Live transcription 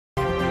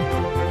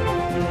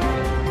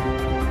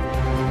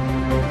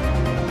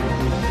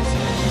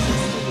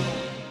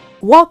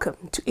Welcome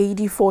to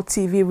AD4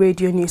 TV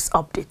Radio News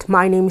Update.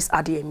 My name is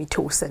Adeyemi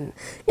Tosin.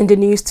 In the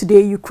news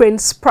today,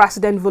 Ukraine's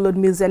President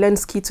Volodymyr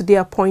Zelensky today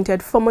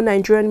appointed former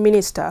Nigerian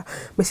Minister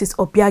Mrs.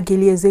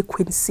 Obiageli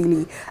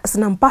Ezekwesili as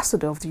an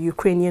ambassador of the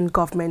Ukrainian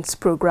government's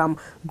program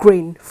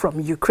Grain from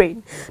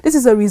Ukraine. This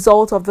is a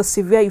result of the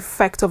severe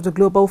effect of the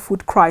global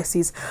food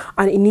crisis,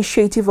 an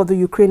initiative of the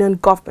Ukrainian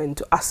government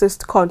to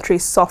assist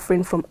countries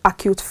suffering from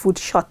acute food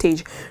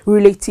shortage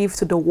relative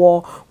to the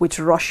war with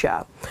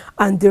Russia.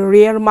 And the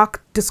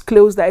Rearmark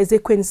disclosed that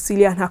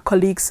Ezekwesili and her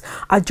colleagues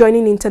are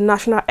joining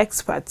international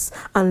experts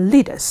and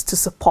leaders to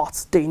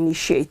support the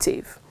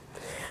initiative.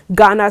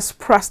 Ghana's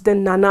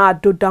President Nana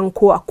Addo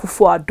Dankwa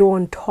Akufo-Addo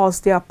on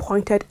Thursday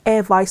appointed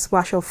Air Vice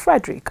Marshal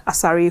Frederick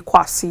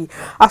Asare-Kwasi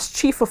as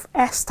Chief of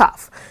Air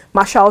Staff.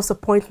 Marshal's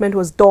appointment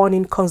was done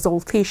in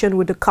consultation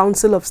with the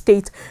Council of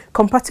State,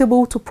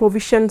 compatible to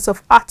provisions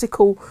of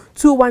Article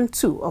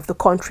 212 of the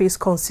country's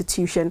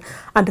constitution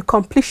and the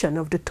completion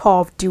of the tour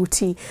of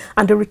duty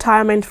and the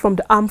retirement from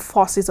the armed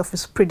forces of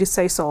his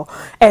predecessor,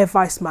 Air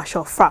Vice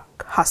Marshal Frank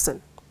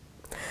Hassan.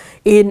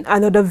 In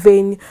another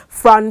vein,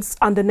 France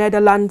and the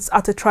Netherlands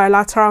at a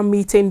trilateral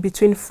meeting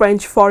between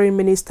French Foreign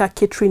Minister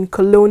Catherine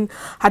Colonna,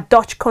 her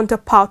Dutch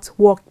counterpart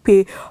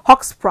Wopke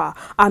Hoekstra,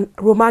 and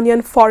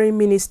Romanian Foreign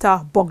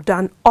Minister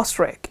Bogdan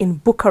Osrek in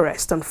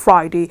Bucharest on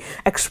Friday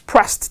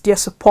expressed their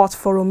support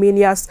for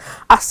Romania's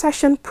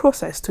accession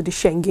process to the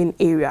Schengen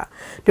area.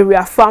 They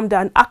reaffirmed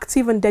that an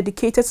active and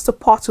dedicated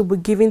support will be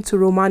given to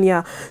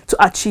Romania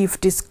to achieve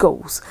these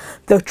goals.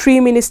 The three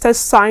ministers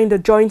signed a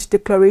joint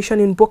declaration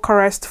in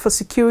Bucharest for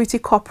security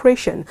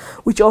cooperation,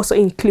 which also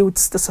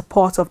includes the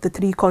support of the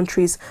three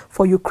countries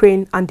for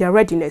Ukraine and their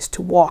readiness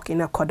to work in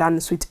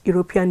accordance with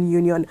European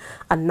Union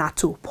and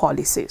NATO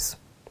policies.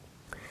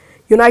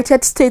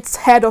 United States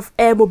Head of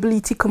Air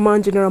Mobility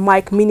Command General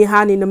Mike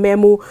Minihan, in a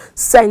memo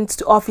sent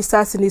to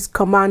officers in his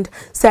command,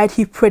 said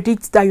he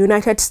predicts that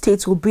United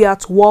States will be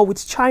at war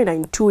with China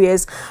in 2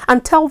 years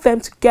and tell them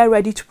to get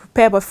ready to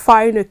prepare by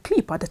firing a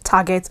clip at the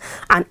target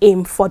and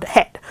aim for the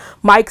head.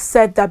 Mike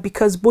said that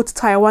because both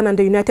Taiwan and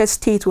the United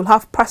States will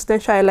have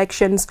presidential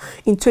elections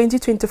in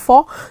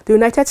 2024, the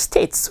United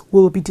States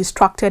will be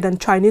distracted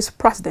and Chinese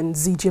President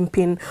Xi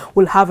Jinping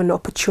will have an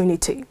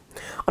opportunity.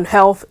 On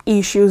health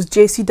issues,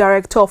 JC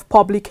Director of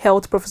Public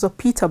Health Professor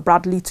Peter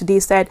Bradley today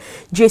said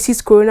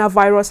JC's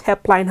coronavirus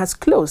helpline has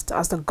closed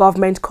as the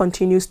government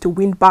continues to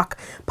win back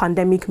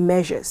pandemic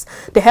measures.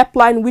 The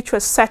helpline, which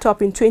was set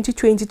up in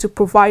 2020 to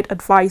provide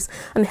advice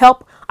and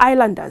help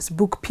islanders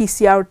book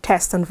PCR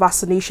tests and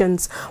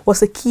vaccinations,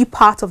 was a key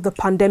part of the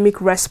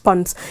pandemic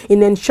response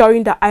in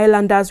ensuring that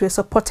islanders were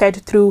supported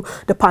through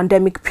the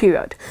pandemic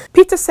period.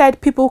 Peter said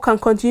people can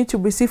continue to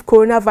receive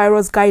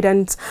coronavirus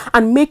guidance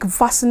and make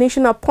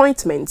vaccination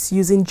appointments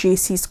using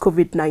JC's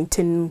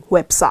COVID-19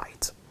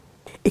 website.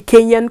 A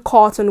Kenyan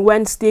court on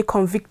Wednesday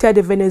convicted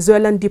a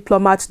Venezuelan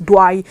diplomat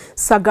Dwai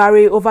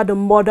Sagare over the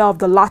murder of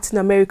the Latin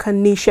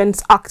American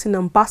nation's acting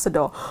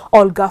ambassador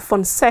Olga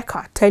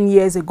Fonseca 10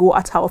 years ago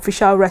at her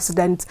official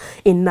residence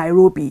in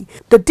Nairobi.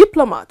 The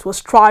diplomat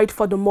was tried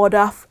for the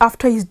murder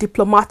after his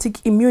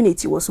diplomatic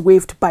immunity was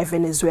waived by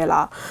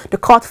Venezuela. The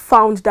court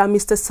found that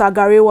Mr.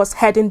 Sagare was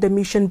heading the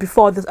mission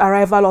before the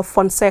arrival of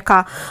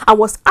Fonseca and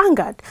was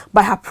angered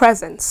by her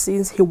presence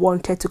since he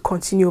wanted to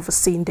continue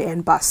overseeing the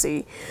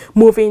embassy.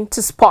 Moving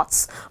to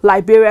sports,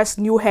 Liberia's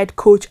new head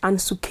coach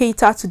Ansu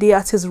Keita today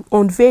at his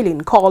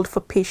unveiling called for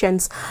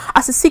patience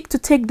as he seeks to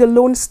take the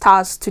Lone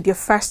Stars to their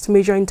first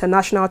major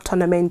international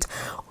tournament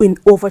in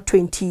over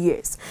 20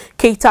 years.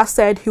 Keita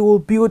said he will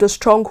build a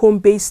strong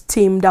home-based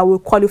team that will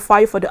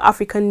qualify for the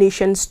African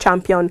Nations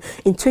Champion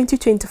in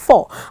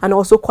 2024 and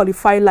also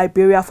qualify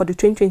Liberia for the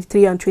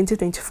 2023 and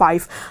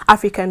 2025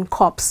 African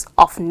Cups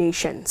of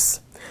Nations.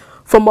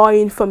 For more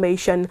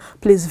information,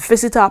 please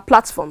visit our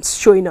platforms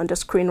showing on the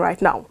screen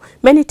right now.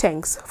 Many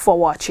thanks for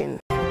watching.